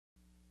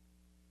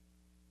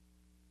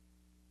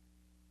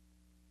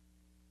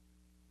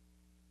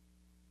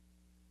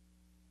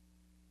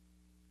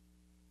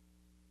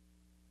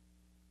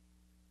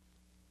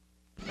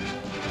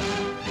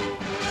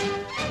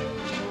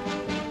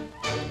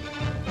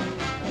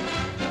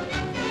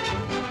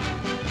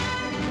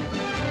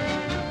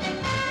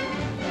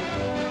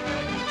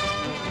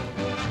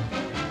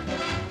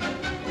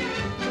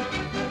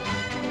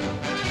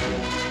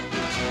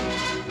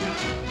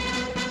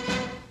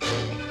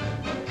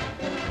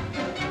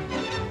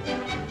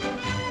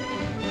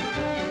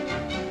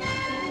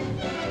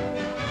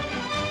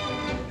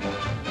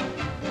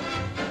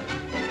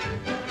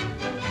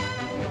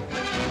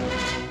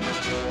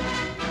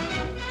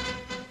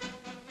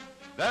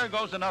There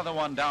goes another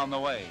one down the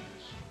ways.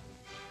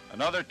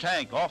 Another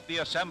tank off the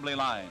assembly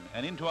line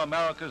and into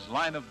America's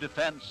line of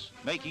defense,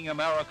 making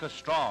America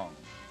strong.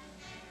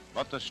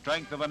 But the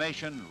strength of a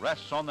nation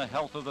rests on the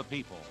health of the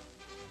people,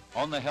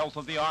 on the health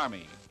of the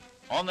Army,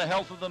 on the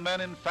health of the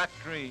men in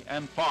factory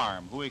and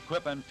farm who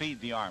equip and feed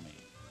the Army,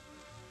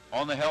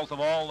 on the health of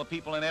all the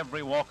people in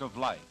every walk of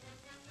life.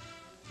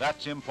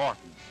 That's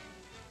important.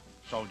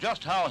 So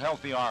just how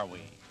healthy are we?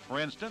 For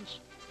instance,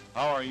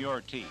 how are your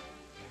teeth?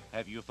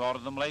 Have you thought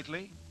of them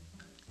lately?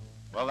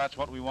 Well, that's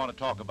what we want to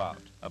talk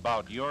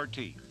about your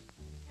teeth.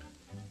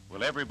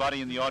 Will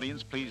everybody in the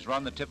audience please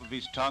run the tip of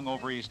his tongue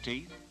over his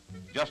teeth?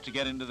 Just to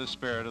get into the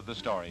spirit of the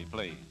story,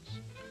 please.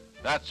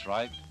 That's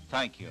right.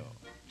 Thank you.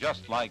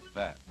 Just like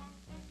that.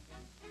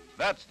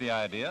 That's the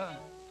idea.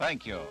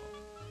 Thank you.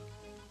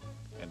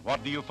 And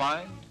what do you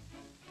find?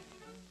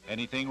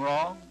 Anything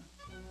wrong?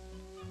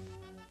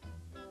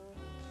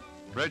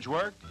 Bridge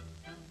work?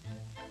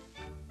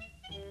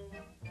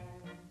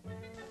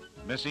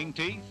 Missing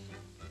teeth?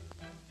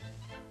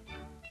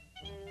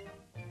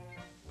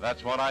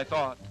 That's what I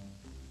thought.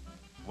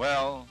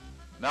 Well,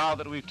 now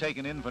that we've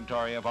taken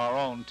inventory of our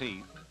own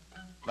teeth,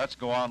 let's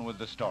go on with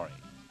the story.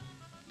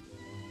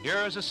 Here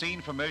is a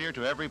scene familiar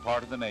to every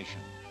part of the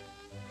nation.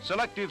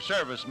 Selective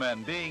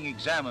servicemen being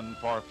examined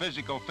for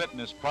physical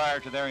fitness prior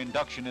to their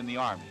induction in the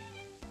Army.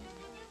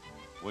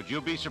 Would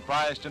you be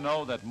surprised to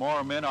know that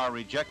more men are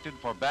rejected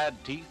for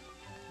bad teeth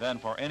than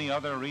for any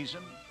other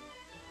reason?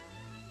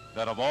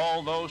 That of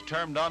all those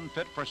termed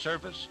unfit for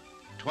service,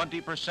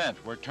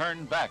 20% were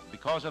turned back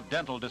because of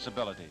dental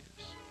disabilities.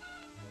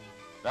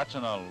 That's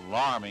an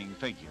alarming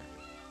figure.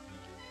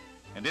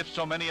 And if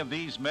so many of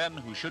these men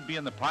who should be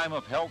in the prime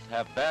of health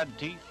have bad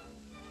teeth,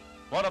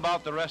 what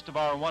about the rest of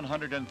our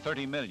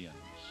 130 millions?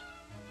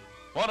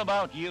 What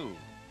about you?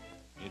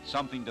 It's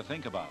something to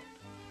think about.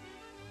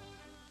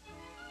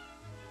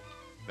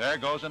 There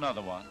goes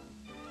another one.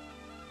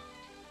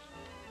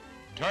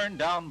 Turned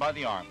down by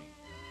the Army.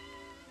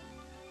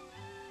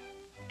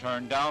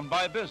 Turned down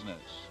by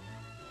business.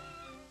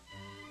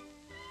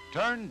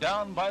 Turned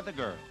down by the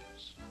girls.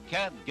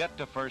 Can't get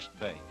to first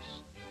base.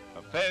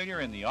 A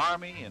failure in the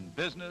Army, in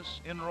business,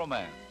 in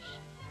romance.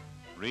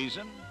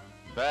 Reason?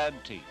 Bad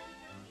teeth.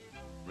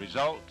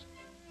 Result?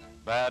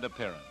 Bad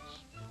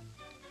appearance.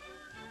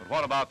 But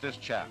what about this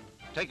chap?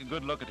 Take a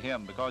good look at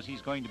him because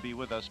he's going to be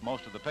with us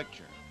most of the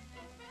picture.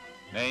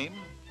 Name?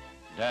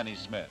 Danny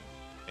Smith.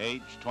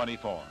 Age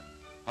 24.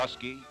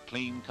 Husky,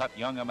 clean-cut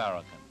young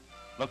American.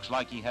 Looks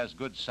like he has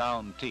good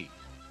sound teeth.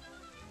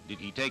 Did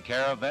he take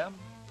care of them?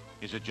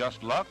 Is it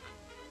just luck?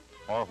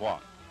 Or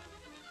what?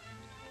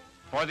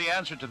 For the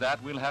answer to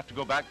that, we'll have to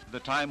go back to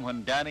the time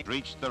when Danny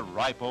reached the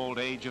ripe old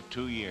age of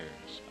 2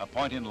 years, a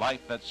point in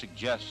life that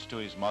suggests to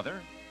his mother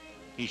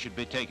he should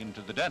be taken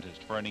to the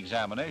dentist for an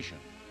examination.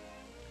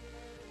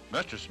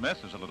 Mr.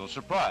 Smith is a little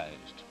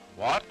surprised.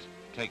 What?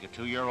 Take a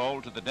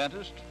 2-year-old to the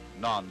dentist?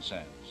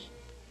 Nonsense.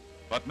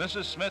 But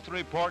Mrs. Smith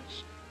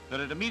reports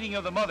that at a meeting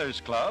of the Mothers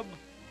Club,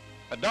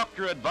 a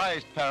doctor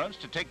advised parents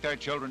to take their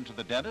children to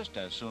the dentist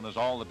as soon as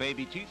all the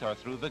baby teeth are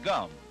through the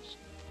gums.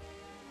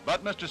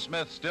 But Mr.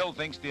 Smith still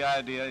thinks the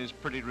idea is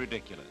pretty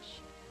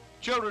ridiculous.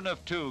 Children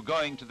of 2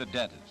 going to the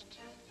dentist.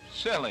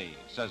 Silly,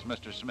 says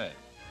Mr. Smith.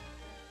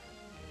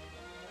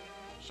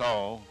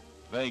 So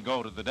they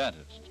go to the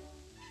dentist.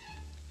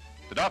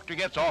 The doctor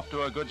gets off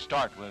to a good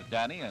start with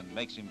Danny and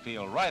makes him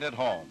feel right at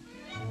home.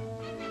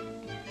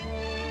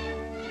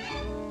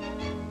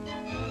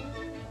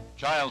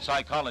 Child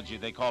psychology,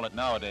 they call it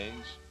nowadays.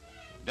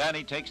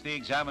 Danny takes the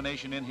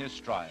examination in his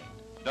stride,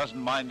 doesn't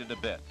mind it a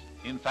bit.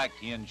 In fact,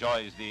 he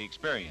enjoys the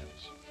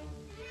experience.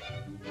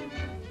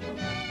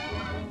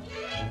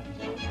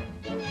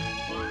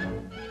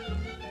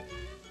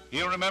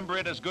 He'll remember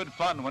it as good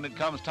fun when it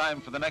comes time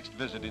for the next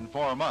visit in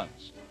 4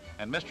 months.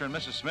 And Mr. and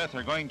Mrs. Smith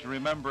are going to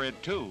remember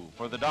it too,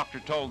 for the doctor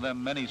told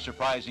them many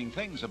surprising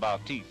things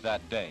about teeth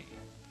that day.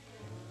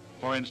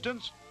 For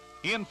instance,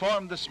 he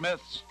informed the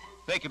Smiths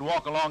they could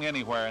walk along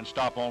anywhere and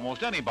stop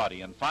almost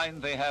anybody and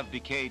find they have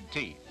decayed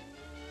teeth.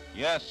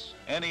 Yes,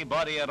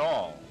 anybody at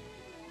all.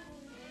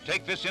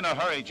 Take this in a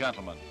hurry,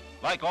 gentlemen.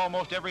 Like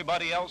almost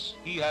everybody else,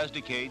 he has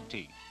decayed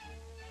teeth.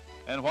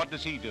 And what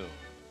does he do?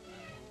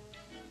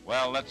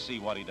 Well, let's see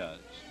what he does.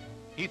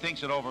 He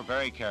thinks it over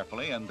very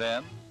carefully and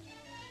then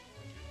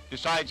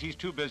decides he's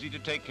too busy to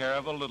take care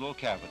of a little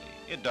cavity.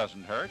 It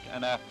doesn't hurt,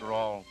 and after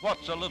all,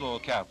 what's a little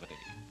cavity?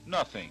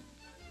 Nothing.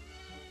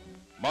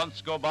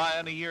 Months go by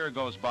and a year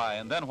goes by,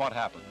 and then what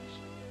happens?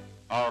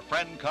 Our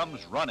friend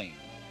comes running,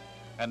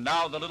 and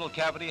now the little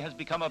cavity has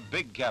become a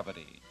big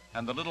cavity,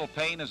 and the little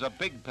pain is a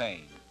big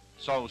pain.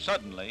 So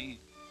suddenly,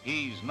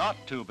 he's not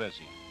too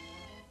busy.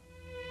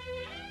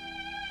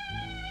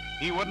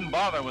 He wouldn't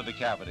bother with the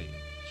cavity,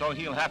 so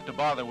he'll have to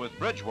bother with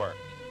bridge work.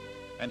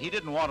 And he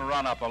didn't want to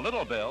run up a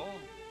little bill,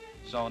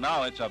 so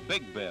now it's a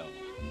big bill.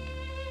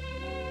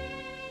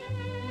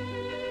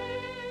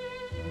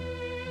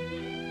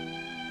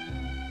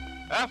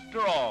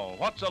 After all,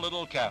 what's a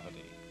little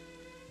cavity?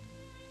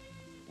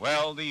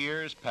 Well, the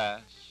years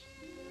pass,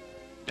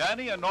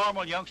 Danny, a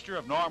normal youngster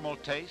of normal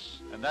tastes,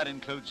 and that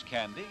includes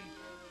candy,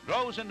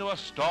 grows into a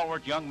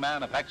stalwart young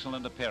man of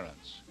excellent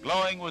appearance.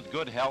 Glowing with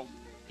good health,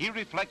 he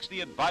reflects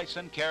the advice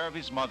and care of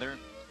his mother,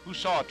 who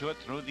saw to it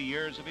through the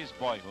years of his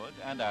boyhood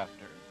and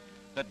after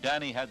that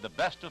Danny had the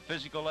best of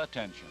physical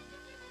attention,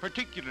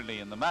 particularly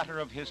in the matter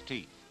of his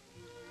teeth.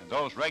 And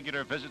those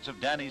regular visits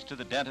of Danny's to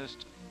the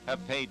dentist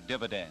have paid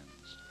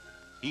dividends.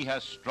 He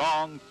has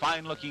strong,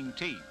 fine-looking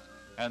teeth,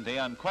 and they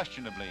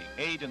unquestionably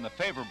aid in the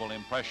favorable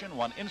impression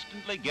one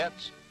instantly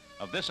gets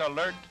of this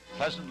alert,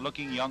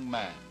 pleasant-looking young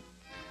man.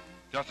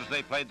 Just as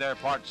they played their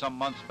part some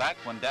months back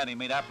when Danny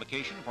made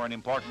application for an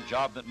important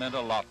job that meant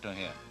a lot to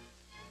him.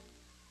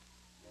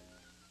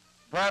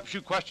 Perhaps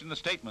you question the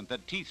statement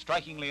that teeth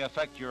strikingly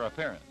affect your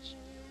appearance.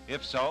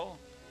 If so,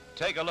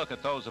 take a look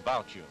at those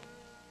about you.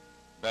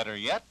 Better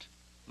yet,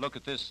 look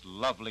at this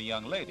lovely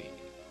young lady.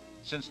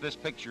 Since this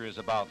picture is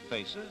about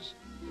faces,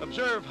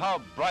 observe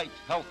how bright,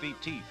 healthy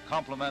teeth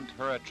complement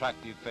her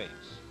attractive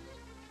face.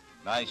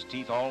 Nice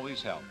teeth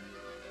always help.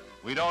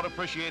 We don't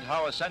appreciate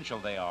how essential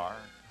they are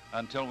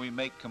until we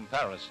make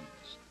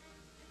comparisons.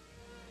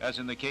 As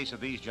in the case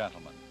of these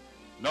gentlemen,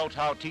 note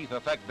how teeth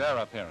affect their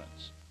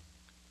appearance.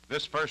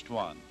 This first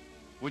one,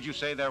 would you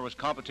say there was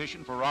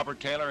competition for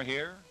Robert Taylor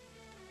here,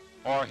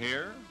 or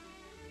here,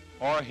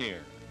 or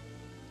here?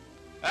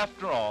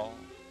 After all,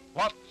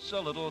 what's a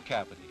little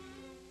cavity?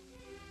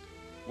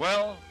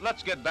 Well,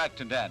 let's get back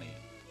to Danny.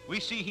 We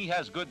see he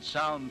has good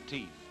sound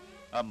teeth,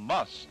 a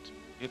must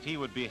if he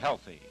would be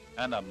healthy,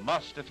 and a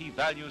must if he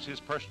values his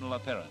personal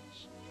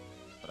appearance.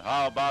 But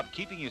how about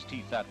keeping his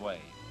teeth that way?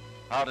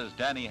 How does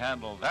Danny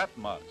handle that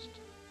must?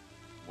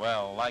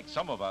 Well, like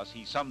some of us,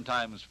 he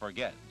sometimes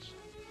forgets.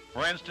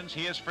 For instance,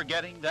 he is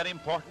forgetting that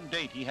important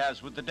date he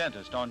has with the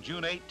dentist on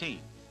June 18th.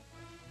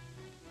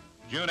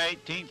 June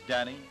 18th,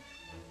 Danny.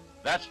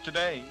 That's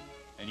today,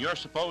 and you're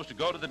supposed to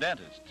go to the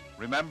dentist.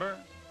 Remember?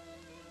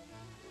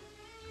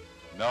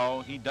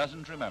 No, he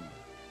doesn't remember.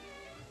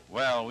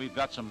 Well, we've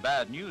got some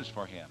bad news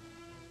for him.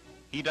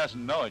 He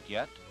doesn't know it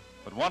yet,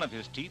 but one of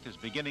his teeth is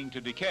beginning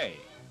to decay.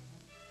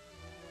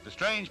 The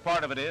strange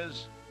part of it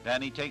is,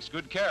 Danny takes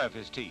good care of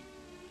his teeth.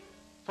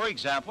 For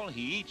example,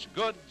 he eats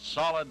good,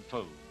 solid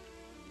food.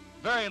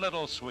 Very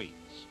little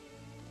sweets.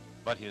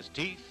 But his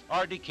teeth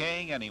are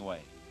decaying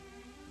anyway.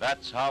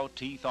 That's how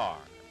teeth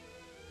are.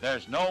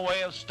 There's no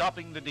way of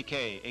stopping the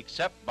decay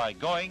except by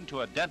going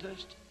to a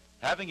dentist,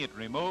 having it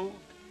removed,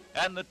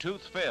 and the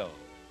tooth filled.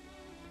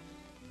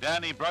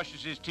 Danny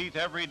brushes his teeth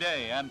every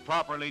day, and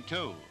properly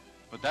too,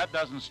 but that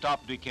doesn't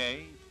stop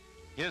decay.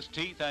 His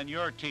teeth and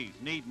your teeth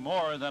need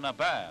more than a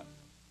bath.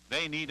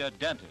 They need a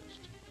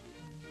dentist.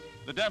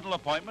 The dental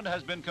appointment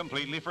has been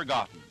completely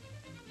forgotten.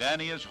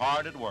 Danny is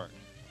hard at work,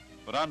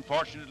 but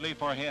unfortunately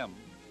for him,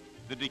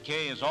 the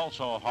decay is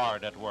also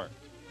hard at work.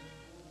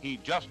 He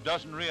just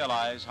doesn't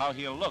realize how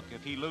he'll look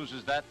if he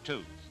loses that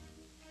tooth.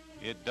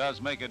 It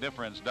does make a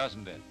difference,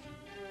 doesn't it?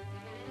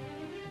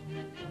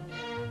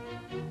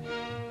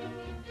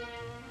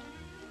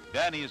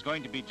 Danny is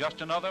going to be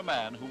just another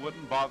man who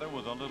wouldn't bother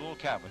with a little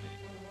cavity.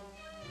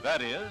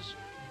 That is,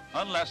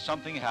 unless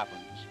something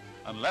happens,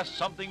 unless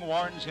something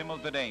warns him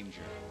of the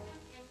danger.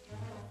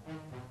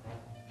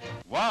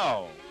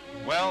 Wow!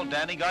 Well,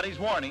 Danny got his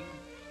warning.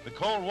 The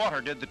cold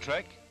water did the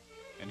trick,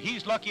 and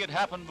he's lucky it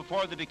happened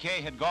before the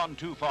decay had gone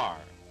too far.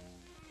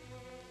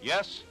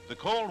 Yes, the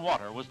cold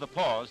water was the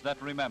pause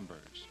that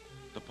remembers,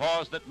 the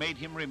pause that made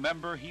him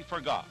remember he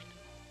forgot.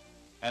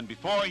 And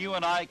before you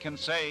and I can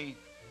say,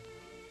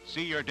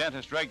 see your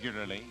dentist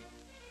regularly,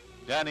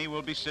 Danny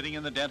will be sitting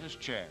in the dentist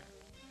chair,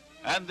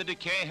 and the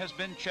decay has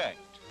been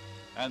checked,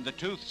 and the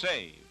tooth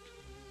saved.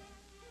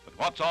 But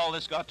what's all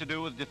this got to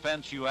do with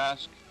defense, you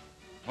ask?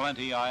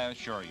 Plenty, I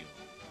assure you.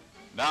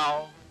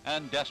 Now,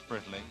 and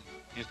desperately,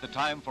 is the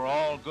time for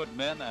all good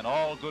men and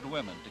all good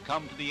women to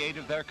come to the aid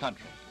of their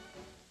country.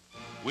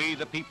 We,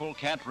 the people,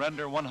 can't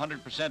render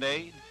 100%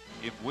 aid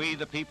if we,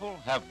 the people,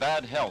 have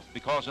bad health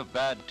because of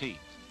bad teeth.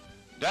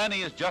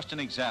 Danny is just an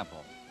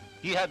example.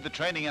 He had the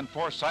training and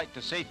foresight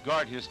to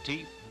safeguard his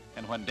teeth,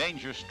 and when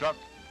danger struck,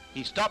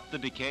 he stopped the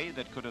decay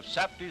that could have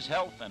sapped his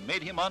health and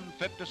made him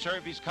unfit to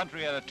serve his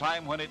country at a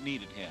time when it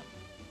needed him.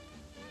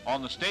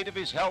 On the state of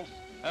his health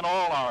and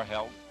all our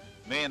health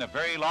may in a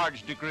very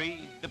large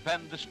degree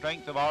depend the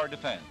strength of our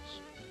defense.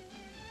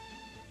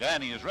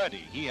 Danny is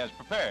ready. He has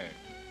prepared.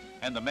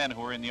 And the men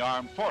who are in the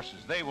armed forces,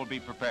 they will be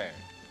prepared.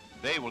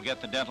 They will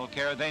get the dental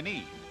care they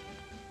need.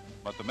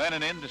 But the men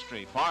in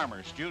industry,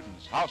 farmers,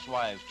 students,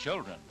 housewives,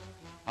 children,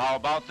 how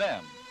about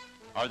them?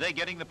 Are they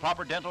getting the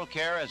proper dental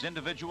care as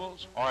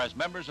individuals or as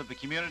members of the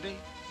community?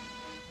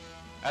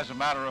 As a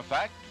matter of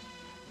fact,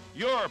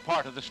 you're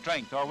part of the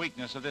strength or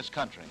weakness of this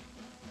country.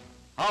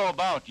 How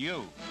about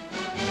you?